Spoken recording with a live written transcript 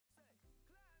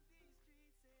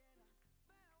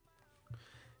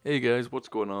Hey guys, what's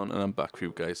going on? And I'm back for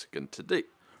you guys again today.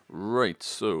 Right,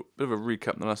 so bit of a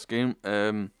recap in the last game.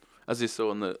 As you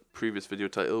saw in the previous video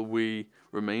title, we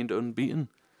remained unbeaten.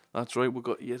 That's right, we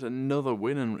got yet another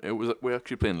win, and we're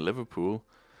actually playing Liverpool,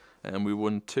 and we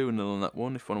won 2-0 on that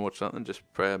one. If you want to watch that, then just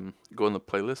go on the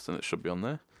playlist, and it should be on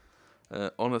there.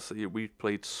 Honestly, we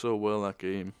played so well that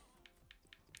game.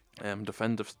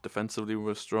 Defensively we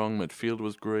were strong, midfield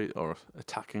was great, our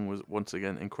attacking was once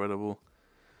again incredible.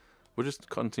 We just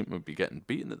can't seem to be getting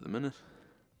beaten at the minute.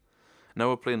 Now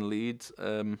we're playing Leeds.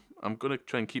 I'm going to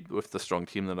try and keep with the strong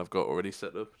team that I've got already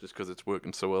set up, just because it's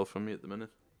working so well for me at the minute.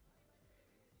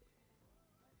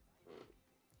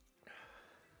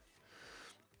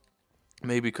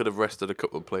 Maybe could have rested a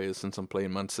couple of players since I'm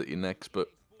playing Man City next, but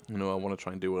I want to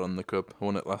try and do it on the cup. I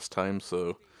won it last time,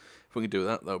 so if we can do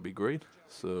that, that would be great.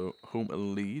 So home to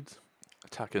Leeds,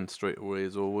 attacking straight away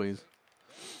as always.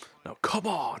 Now come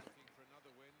on!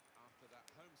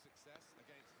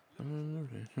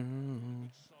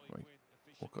 Right,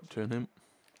 walk up, turn him.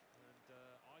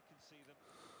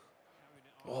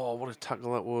 Oh, what a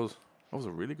tackle that was! That was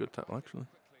a really good tackle, actually.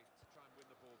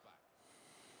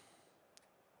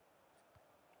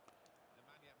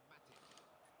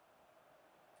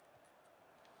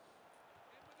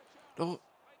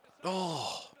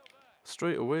 Oh!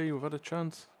 Straight away, we've had a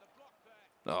chance.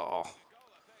 Oh!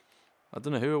 I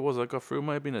don't know who it was I got through.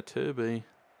 Might have been a Turby.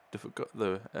 Got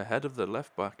the ahead of the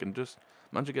left back and just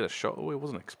managed to get a shot away.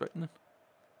 Wasn't expecting it.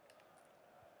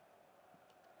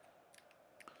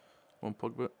 One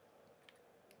Pogba.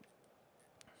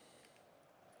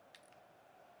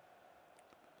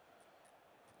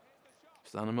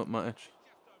 Stand him up, Matic.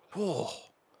 Oh!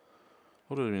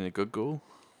 Would have been a good goal.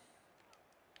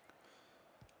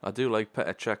 I do like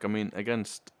Petr Cech. I mean,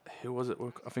 against who was it?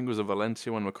 I think it was a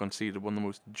Valencia when we conceded one of the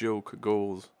most joke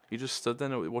goals. He just stood there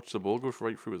and watched the ball go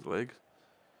right through his legs.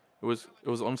 It was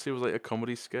honestly, it was like a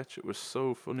comedy sketch. It was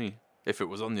so funny. If it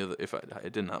was on the other, if it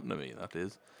didn't happen to me, that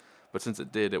is. But since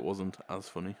it did, it wasn't as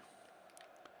funny.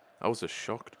 I was just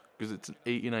shocked because it's an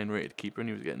 89 rated keeper and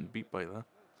he was getting beat by that.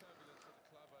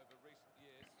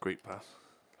 Great pass.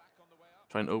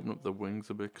 Try and open up the wings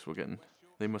a bit because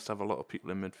they must have a lot of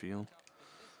people in midfield.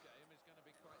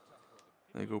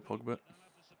 There you go, Pogba.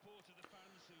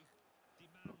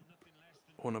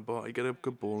 On a bar, you get a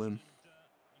good ball in.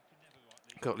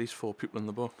 Got at least 4 people in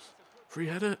the box. Free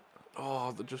header.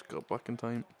 Oh, they just got back in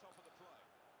time.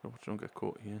 Hope you don't get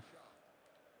caught here.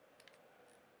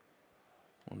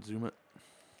 One, zoom it.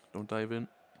 Don't dive in.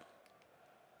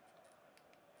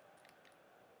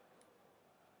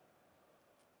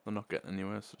 They're not getting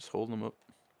anywhere, so just holding them up.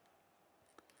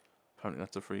 Apparently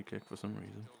that's a free kick for some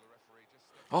reason.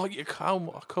 Oh, you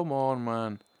come on,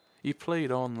 man. You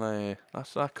played on there.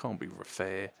 That can't be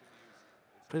fair.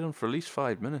 Played on for at least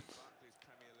 5 minutes.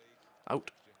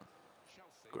 Out.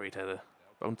 Great header.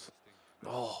 Bounce.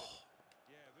 Oh.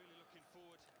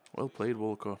 Well played,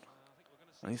 Walcott.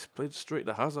 And he's played straight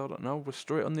to Hazard. Now we're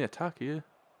straight on the attack here.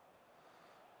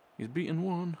 He's beaten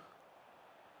 1.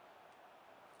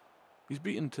 He's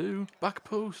beaten 2. Back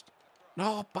post.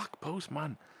 No, back post,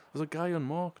 man. There's a guy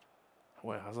unmarked.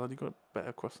 Wait, Hazard, he got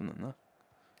better crossing than that.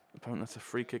 Apparently that's a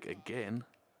free kick again.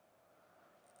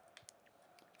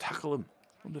 Tackle him.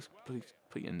 I'll just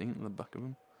put your knee in the back of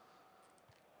him.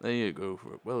 There you go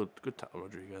for it. Well, good tackle,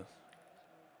 Rodriguez.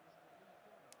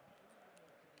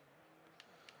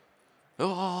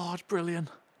 Oh, it's brilliant.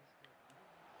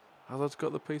 Hazard's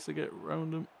got the pace to get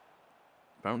round him.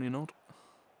 Apparently not.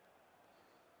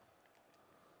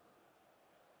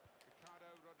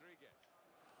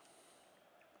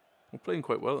 We're playing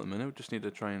quite well at the minute. We just need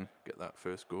to try and get that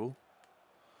first goal.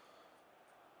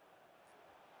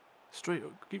 Straight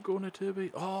up. Keep going, a Turby.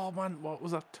 Oh, man. What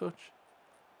was that touch?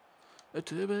 A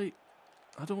Turby.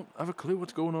 I don't have a clue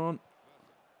what's going on.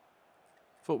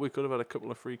 Thought we could have had a couple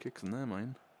of free kicks in there,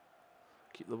 man.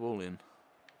 Keep the ball in.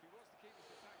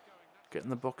 Get in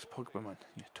the box, Pogba, man.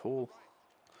 You're tall.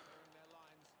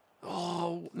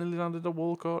 Oh, nearly landed a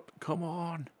Walcott. Come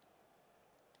on.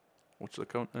 Watch the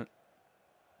counter.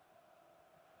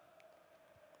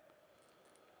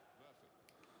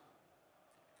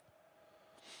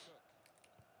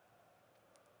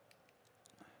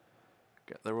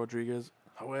 Get there, Rodriguez.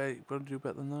 Away. You've got to do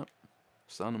better than that.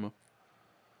 Stand him up.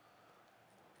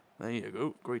 There you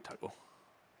go. Great tackle.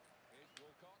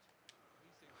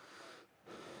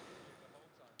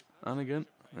 And again.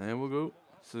 There we go.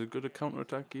 This is a good counter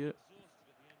attack here.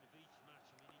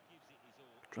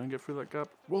 Try and get through that gap.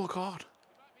 Walcott.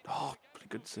 Oh, pretty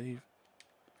good save.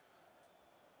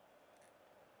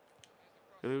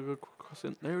 Get a good cross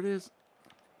in. There it is.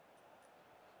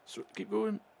 So keep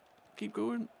going. Keep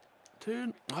going.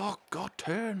 Turn. Oh, God,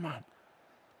 turn, man.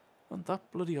 Not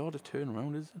that bloody hard to turn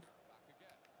around, is it?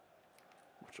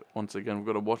 Once again, we've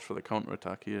got to watch for the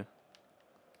counter-attack here.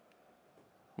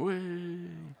 Way.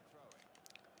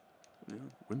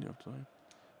 Windy outside.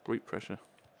 Great pressure.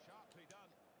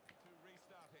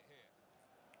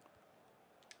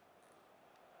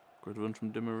 Good run from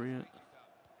Di Maria.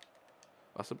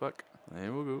 Pass it back.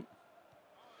 There we go.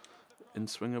 In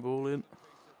swinger ball in.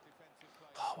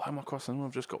 Oh, why am I crossing?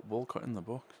 I've just got Walcott in the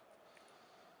box.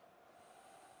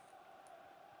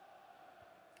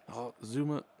 Oh,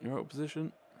 Zuma, you're out of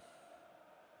position.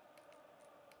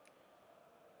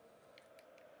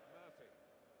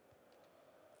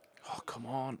 Oh, come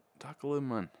on. Tackle him,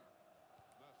 man.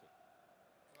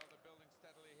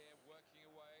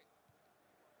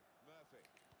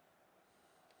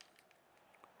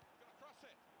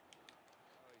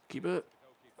 Keep it.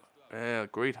 Yeah,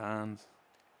 great hands.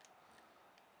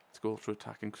 Let's go for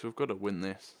attacking because we've got to win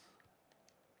this.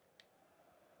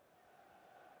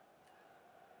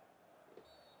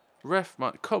 Ref,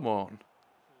 man, come on.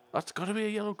 That's got to be a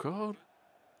yellow card.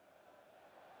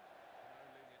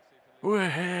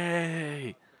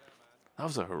 Way! That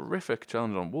was a horrific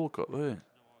challenge on Walcott there.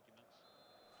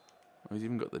 Oh, he's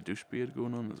even got the douche beard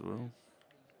going on as well.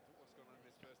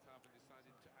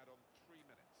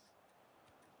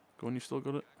 Go on, you still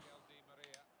got it.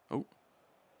 Oh.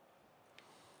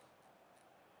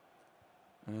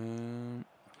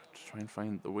 Just try and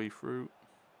find the way through.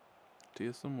 To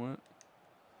you somewhere.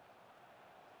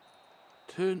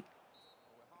 Turn.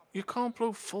 You can't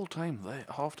blow full time there,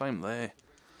 half time there.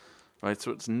 Right,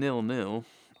 so it's 0-0,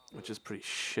 which is pretty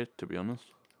shit to be honest.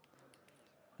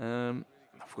 I've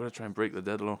got to try and break the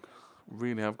deadlock.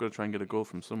 Really, I've got to try and get a goal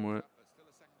from somewhere.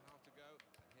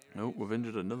 Oh, we've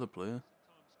injured another player.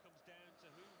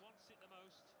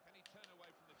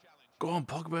 Go on,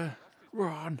 Pogba.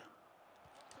 Run.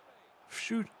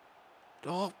 Shoot.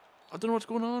 Oh, I don't know what's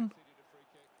going on.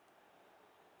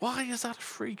 Why is that a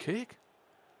free kick?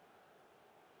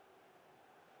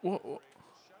 What?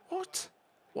 What?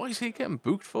 Why is he getting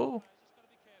booked for?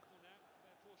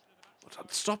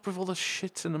 Stop with all the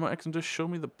shit cinematics and just show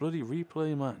me the bloody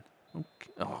replay, man.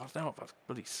 Okay. Oh, now I've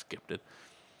bloody skipped it.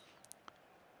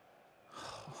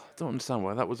 I don't understand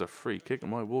why that was a free kick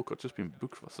and why Walcott just been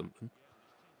booked for something.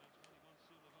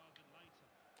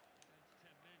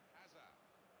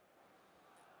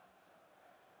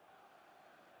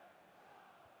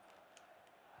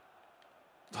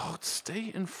 Oh,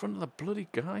 stay in front of the bloody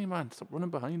guy, man. Stop running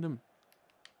behind him.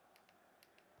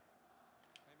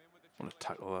 What a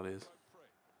tackle that is.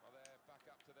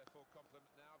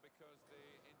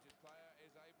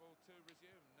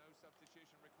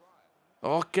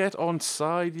 Oh, get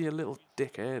onside, you little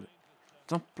dickhead.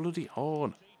 It's not bloody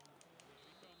on.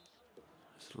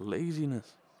 It's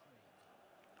laziness.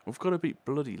 We've got to beat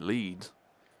bloody Leeds.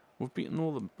 We've beaten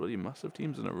all the bloody massive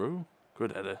teams in a row.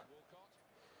 Good header.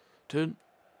 Turn.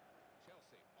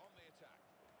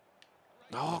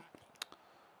 Oh,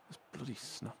 this bloody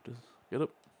snapped us. Get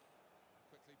up.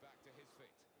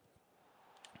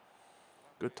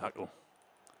 Good tackle.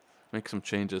 Make some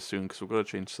changes soon because we've got to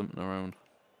change something around.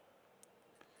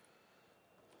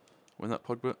 Win that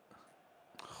Pogba.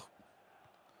 Oh,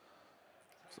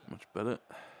 much better.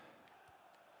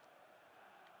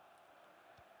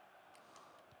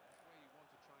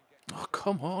 Oh,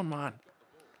 come on, man.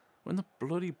 Win the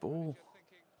bloody ball.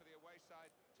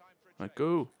 Right,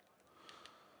 go.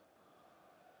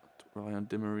 Rely on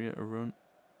Di Maria to run.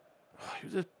 Oh,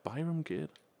 who's this Byram kid?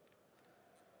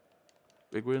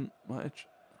 Big win, Matic.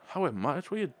 How is Matic?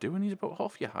 What are you doing? He's about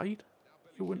half your height.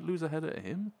 You wouldn't lose a header to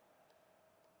him.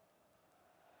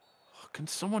 Oh, can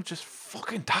someone just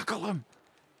fucking tackle him?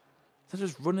 They're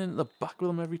just running at the back with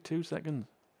him every 2 seconds.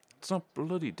 It's not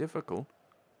bloody difficult.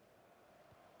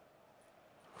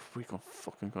 We can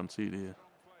fucking concede here.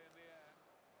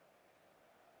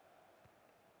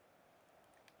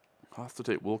 I'll have to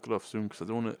take Walcott off soon because I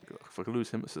don't want to. If I could lose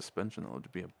him to suspension, that would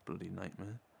be a bloody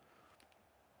nightmare.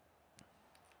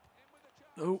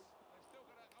 Oh,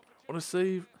 what a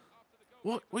save!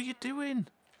 What are you doing?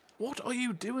 What are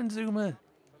you doing, Zuma?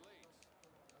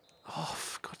 Oh,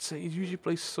 for God's sake! He usually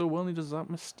plays so well, and he does that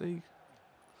mistake.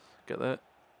 Get that.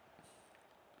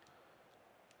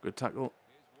 Good tackle.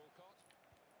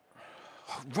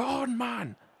 Oh, run,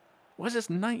 man! Where's this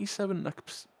 97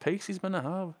 pace he's meant to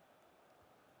have?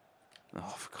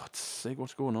 Oh, for God's sake,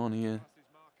 what's going on here?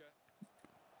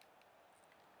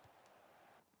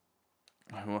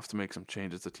 We'll have to make some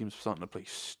changes. The team's starting to play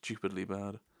stupidly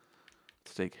bad.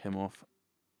 Let's take him off.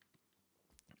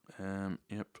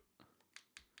 Yep.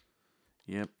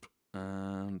 Yep.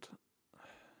 And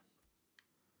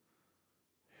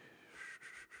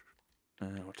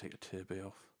We'll take a Turbo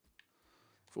off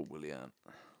for Willian.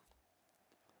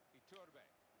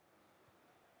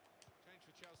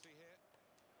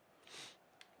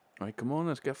 Right, come on,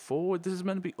 let's get forward. This is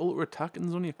meant to be ultra attacking.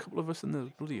 There's only a couple of us in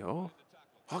the bloody hall.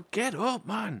 Oh, get up,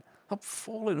 man! I'm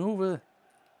falling over.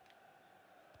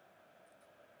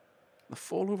 I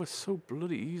fall over so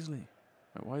bloody easily.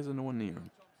 Right, why is there no one near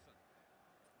him?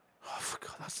 Oh, for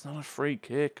God, that's not a free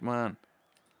kick, man.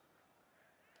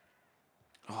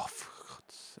 Oh, for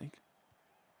God's sake.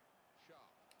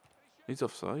 He's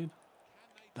offside.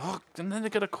 Oh, and then they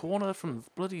get a corner from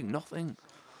bloody nothing.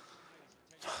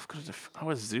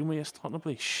 Our Zoomer is starting to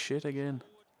play shit again.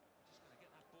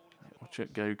 Watch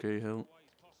it go, Cahill.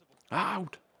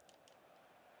 Out!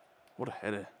 What a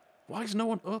header. Why is no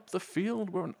one up the field?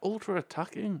 We're an ultra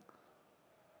attacking.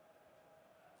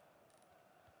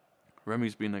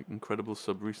 Remy's been an incredible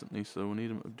sub recently, so we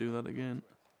need him to do that again.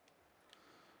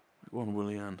 Go on,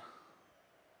 Willian.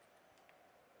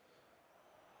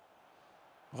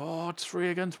 Oh, it's 3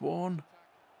 against 1.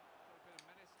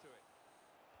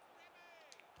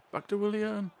 Back to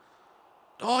Willian.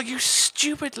 Oh, you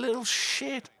stupid little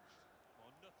shit.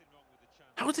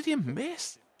 How did you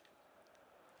miss?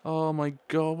 Oh my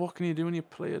God, what can you do when your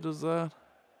player does that?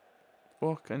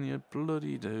 What can you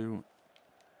bloody do?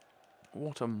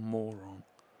 What a moron.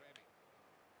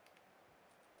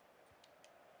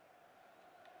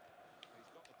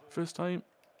 First time.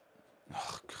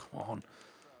 Oh, come on.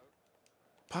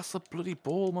 Pass the bloody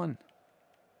ball, man.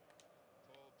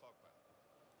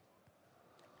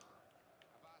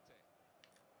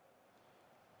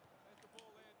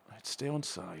 Right, stay on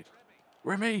side.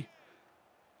 Remy!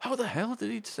 How the hell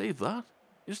did he say that?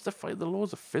 He just defied the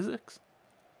laws of physics.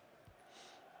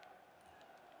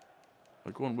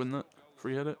 I'll go and win that.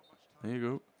 Free header. There you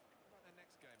go.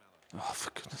 Oh,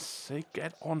 for goodness sake,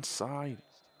 get on side.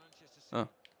 Oh.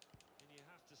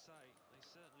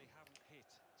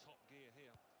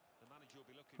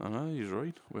 I know, he's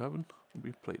right. We haven't.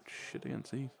 We played shit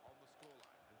against these.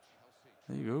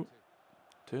 There you go.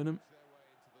 Turn him.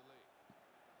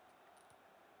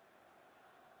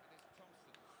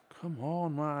 Come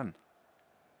on, man.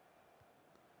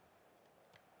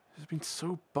 This has been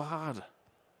so bad.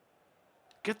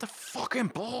 Get the fucking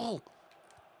ball!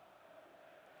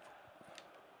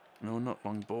 No, not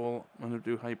long ball. I'm going to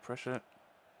do high pressure.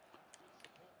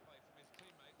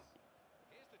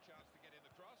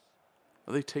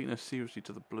 Are they taking us seriously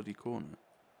to the bloody corner?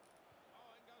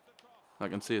 I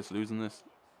can see us losing this.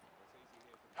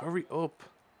 Hurry up!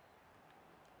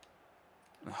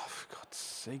 Oh, for God's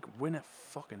sake, win a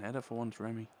fucking header for once,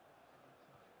 Remy.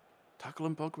 Tackle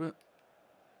him, Pogba.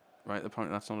 Right,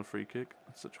 apparently that's not a free kick.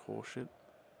 That's such horseshit.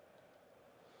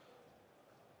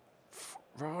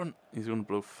 Run! He's going to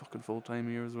blow fucking full time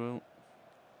here as well.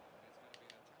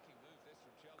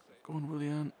 Go on,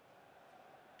 Willian.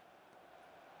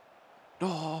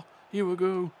 Oh, here we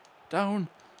go. Down.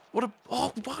 What a...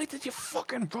 Oh, why did you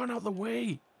fucking run out of the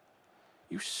way?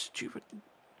 You stupid...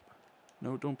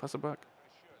 No, don't pass it back.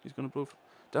 He's going to blow...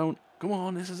 Down. Come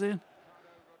on, this is it.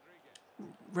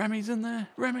 Remy's in there.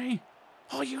 Remy.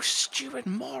 Oh, you stupid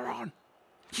moron.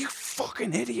 You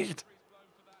fucking idiot.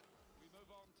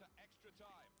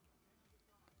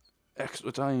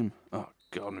 Extra time. Oh,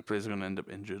 God, my players are going to end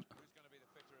up injured.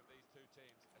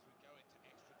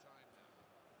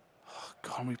 Oh,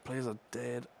 God, my players are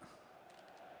dead.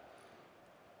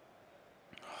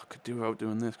 Oh, I could do without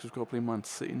doing this because we've got to play Man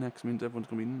City next. Means everyone's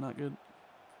going to be knackered.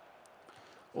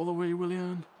 All the way,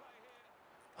 Willian.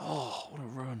 Oh, what a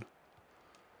run.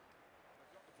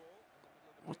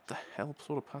 What the hell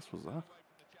sort of pass was that?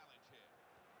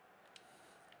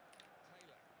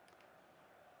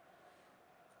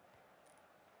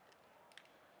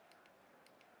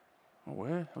 Oh,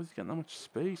 where? How's he getting that much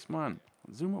space, man?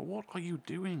 Zuma, what are you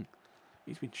doing?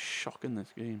 He's been shocking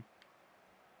this game.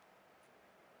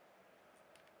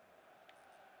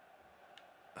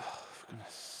 Oh, for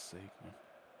goodness sake, man.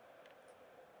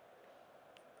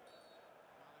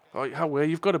 Oh, how were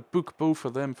you've got to book both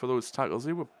of them for those tackles.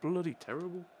 They were bloody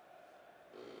terrible.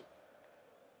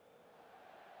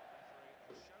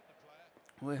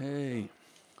 Well, hey,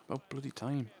 about bloody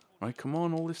time. Right, come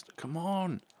on, all this. Come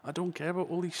on. I don't care about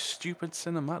all these stupid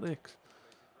cinematics.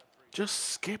 Just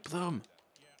skip them.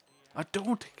 I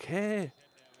don't care.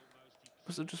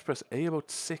 Must have just pressed A about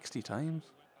 60 times.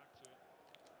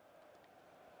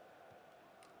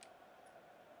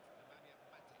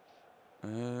 Oh,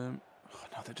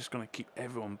 no, they're just going to keep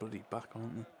everyone bloody back,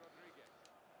 aren't they?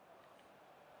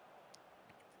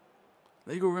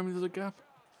 There you go, Remy, there's a gap.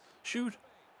 Shoot.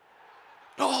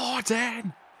 Oh, it's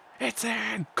in. It's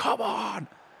in. Come on.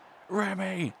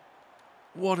 Remy.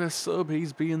 What a sub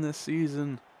he's been this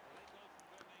season.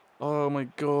 Oh my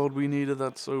god, we needed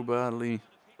that so badly.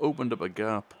 Opened up a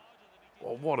gap.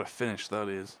 Oh, what a finish that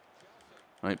is.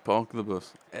 Right, park the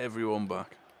bus. Everyone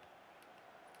back.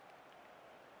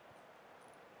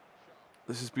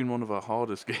 This has been one of our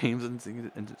hardest games,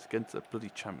 and it's against a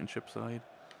bloody championship side.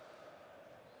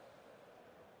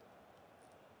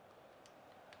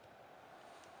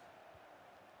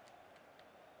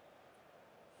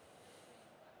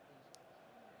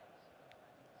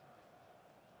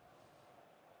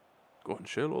 Go on,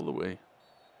 Shell all the way.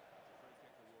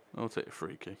 I'll take a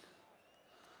free kick.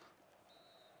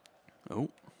 Oh,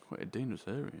 quite a dangerous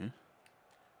area.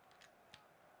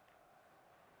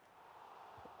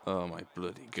 Oh my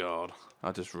bloody god.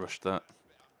 I just rushed that.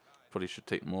 Probably should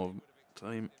take more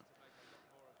time.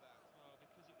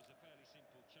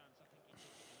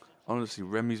 Honestly,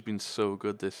 Remy's been so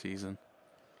good this season.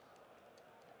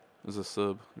 As a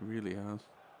sub, he really has.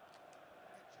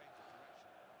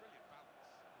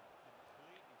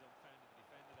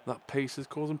 That pace is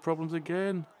causing problems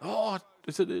again. Oh,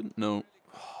 is it in? No.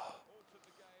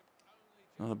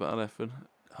 Not a bad effort.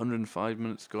 105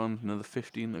 minutes gone, another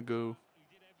 15 to go.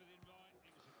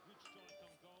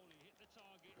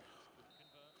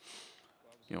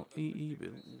 You know, EE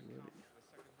bit.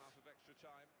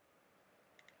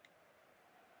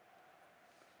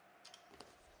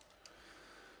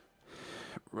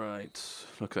 Right.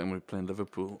 Looks like we're playing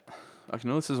Liverpool.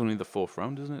 Actually, no, this is only the 4th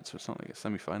round, isn't it? So it's not like a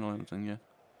semi-final or anything yet.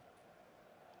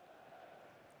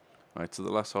 Right, so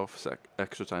the last half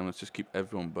extra time, let's just keep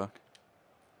everyone back.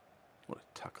 What a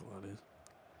tackle that is.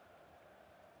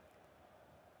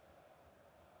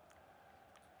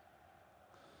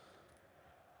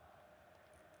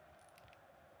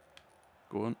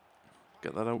 Go on.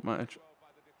 Get that out, Matic.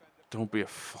 Don't be a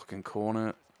fucking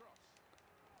corner.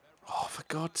 Oh, for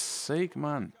God's sake,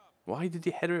 man. Why did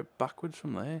you header it backwards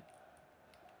from there?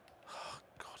 Oh,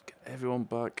 God, get everyone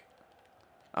back.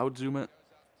 Out zoom it.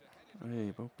 Hey,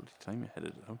 about bloody time you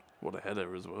headed it out. What a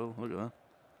header as well. Look at that.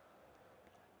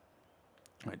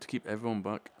 Right, to keep everyone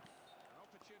back.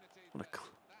 What a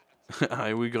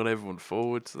Aye, we got everyone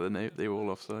forward, so then they were all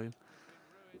offside.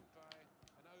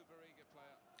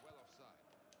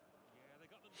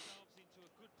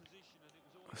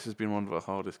 This has been one of our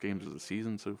hardest games of the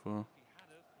season so far.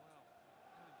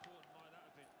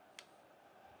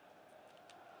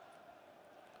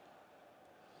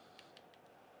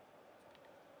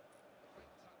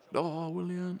 Oh,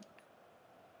 William.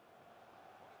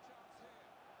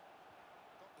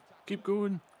 Keep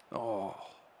going. Oh.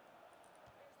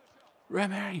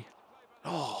 Remy.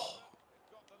 Oh.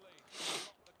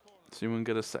 See if we can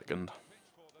get a second.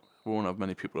 We won't have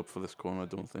many people up for this corner, I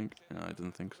don't think. Yeah, I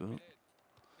didn't think so.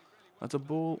 That's a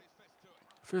ball.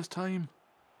 First time.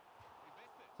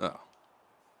 Oh.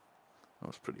 That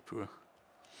was pretty poor.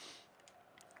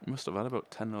 We must have had about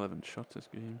 10, 11 shots this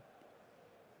game.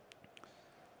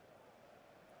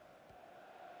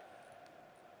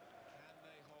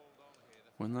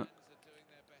 Win that.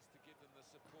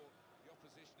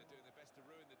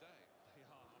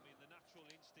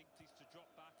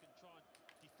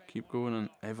 Keep going, and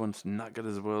everyone's knackered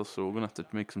as well, so we're going to have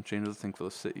to make some changes, I think, for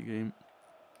the City game.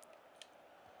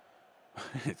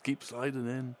 It keeps sliding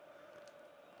in.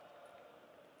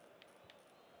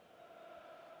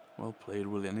 Well played,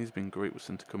 William. He's been great with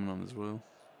Sinter coming on as well.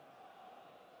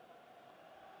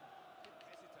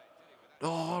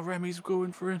 Oh, Remy's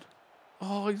going for it.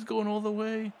 Oh, he's going all the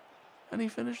way. And he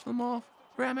finished them off.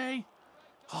 Remy!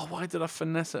 Oh, why did I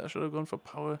finesse it? I should have gone for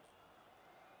power.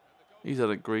 He's had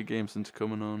a great game since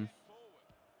coming on.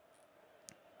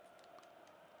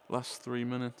 Last 3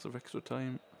 minutes of extra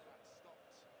time.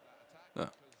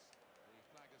 Ah.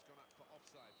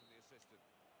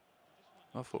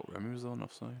 I thought Remy was on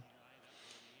offside.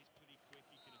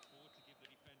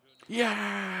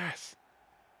 Yes!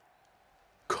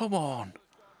 Come on!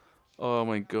 Oh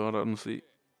my god, honestly.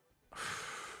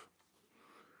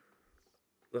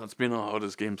 That's been our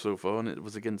hardest game so far, and it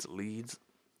was against Leeds.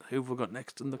 Who have we got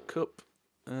next in the cup?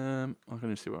 I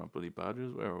can see where our bloody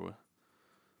badges. Where are we?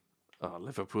 Oh,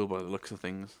 Liverpool by the looks of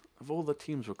things. Of all the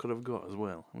teams we could have got as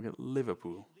well, we get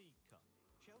Liverpool.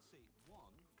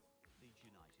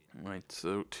 Right,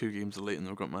 so 2 games later, and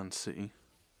we've got Man City.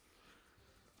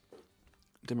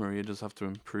 Di Maria does have to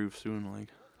improve soon, like.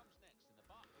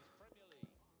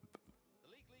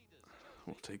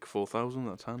 We'll take 4,000,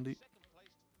 that's handy.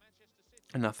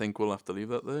 And I think we'll have to leave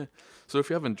that there. So if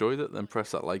you have enjoyed it, then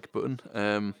press that like button.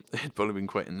 It's probably been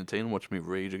quite entertaining watching me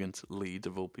rage against Leeds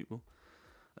of all people.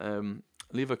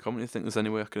 Leave a comment if you think there's any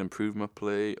way I could improve my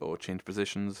play or change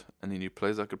positions. Any new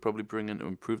players I could probably bring in to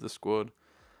improve the squad.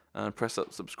 and press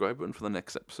that subscribe button for the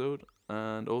next episode,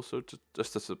 and also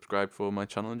just to subscribe for my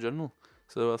channel in general.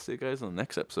 So I'll see you guys on the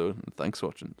next episode, and thanks for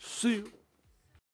watching. See you.